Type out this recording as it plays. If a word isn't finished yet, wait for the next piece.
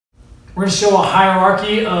We're going to show a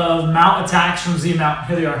hierarchy of mount attacks from Z-mount.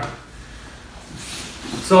 Here they are.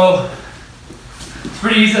 So it's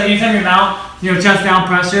pretty easy. Like anytime you mount, chest down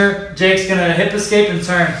pressure, Jake's going to hip escape and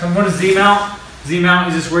turn. So I'm going to Z-mount. Z-mount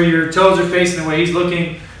is just where your toes are facing the way he's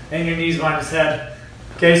looking and your knees behind his head.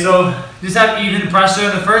 Okay, so just have even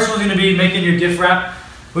pressure. The first one's going to be making your gift wrap,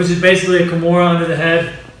 which is basically a Kimura under the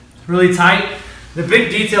head. Really tight. The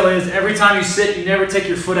big detail is every time you sit, you never take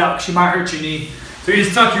your foot out because you might hurt your knee. So you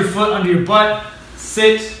just tuck your foot under your butt,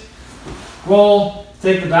 sit, roll,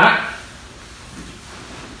 take the back.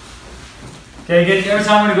 Okay, again, every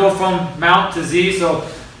time we're going to go from mount to Z, so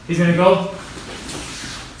he's going to go.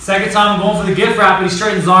 Second time I'm going for the gift wrap, but he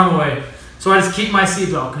straightens his arm away. So I just keep my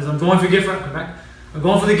seatbelt because I'm going for gift wrap. Come back. I'm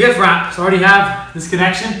going for the gift wrap, so I already have this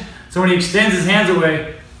connection. So when he extends his hands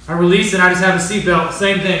away, I release and I just have a seatbelt.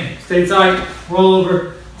 Same thing. Stay tight, roll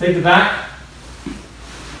over, take the back.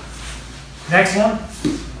 Next one.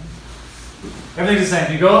 Everything's the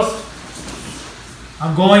same. He goes.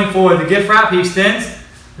 I'm going for the gift wrap. He extends.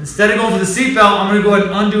 Instead of going for the seatbelt, I'm going to go ahead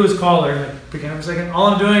and undo his collar. Pick it up for a second. All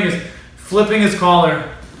I'm doing is flipping his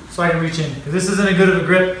collar so I can reach in. Because this isn't as good of a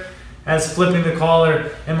grip as flipping the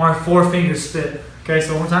collar and my forefingers spit. Okay,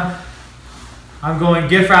 so one more time. I'm going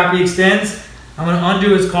gift wrap. He extends. I'm going to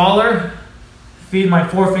undo his collar, feed my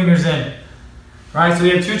forefingers in. Right, so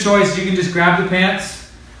you have two choices. You can just grab the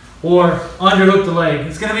pants or underhook the leg.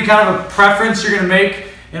 It's going to be kind of a preference you're going to make,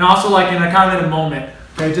 and also like in a kind of in a moment.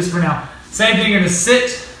 Okay, just for now. Same thing, you're going to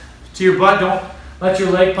sit to your butt. Don't let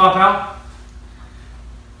your leg pop out.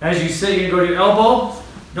 As you sit, you're going to go to your elbow.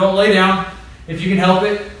 Don't lay down if you can help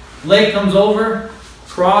it. Leg comes over,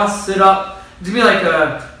 cross, sit up. It's going to be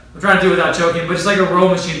like I'm trying to do it without choking, but just like a row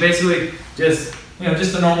machine. Basically, just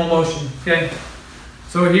a normal motion. Okay.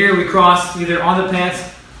 So here we cross either on the pants,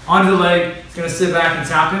 onto the leg. It's going to sit back and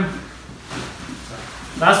tap him.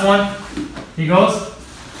 Last one. He goes.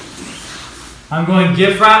 I'm going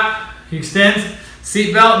gift wrap. He extends.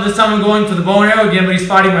 Seatbelt. And this time I'm going for the bow and arrow again, but he's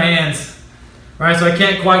fighting my hands. All right, so I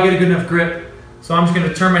can't quite get a good enough grip. So I'm just going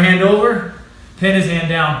to turn my hand over, pin his hand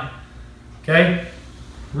down. Okay.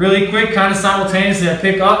 Really quick, kind of simultaneously, I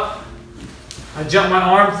pick up. I jump my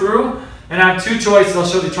arm through. And I have two choices. I'll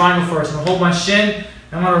show the triangle first. I'm going to hold my shin,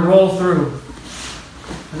 and I'm going to roll through.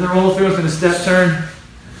 As I roll through, it's going to step, turn,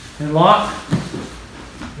 and lock.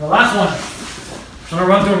 The last one. I'm going to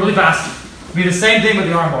run through it really fast. It'll be the same thing with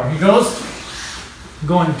the arm bar. He goes. I'm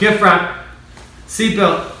going gift wrap,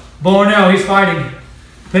 seatbelt, bow and arrow. He's fighting.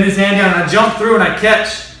 Pin his hand down, and I jump through, and I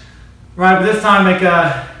catch. Right, but this time,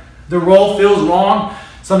 the roll feels wrong.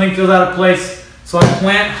 Something feels out of place. So I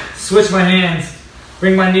plant, switch my hands.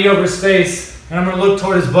 Bring my knee over his face, and I'm going to look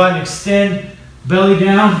toward his butt and extend, belly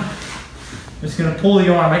down. I'm just going to pull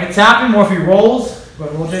the arm. I can tap him, or if he rolls,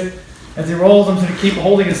 as he rolls, I'm just going to keep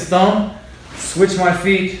holding his thumb, switch my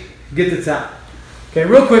feet, get the tap. Okay,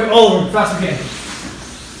 real quick, all of them, fast as we can.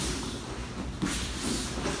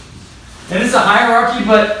 And it's a hierarchy,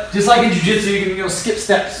 but just like in jiu-jitsu, you can skip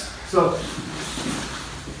steps. So,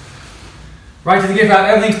 right to the gift wrap,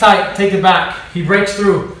 everything's tight, take the back. He breaks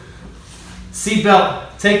through.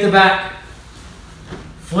 Seatbelt, take the back,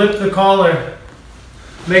 flip the collar,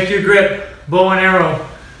 make your grip, bow and arrow,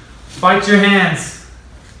 fight your hands,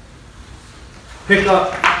 pick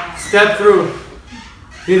up, step through,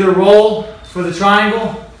 either roll for the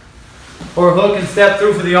triangle or hook and step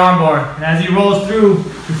through for the arm bar. And as he rolls through,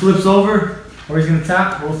 he flips over, or he's going to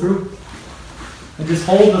tap, roll through, and just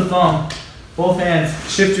hold the thumb, both hands,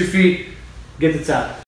 shift your feet, get the tap.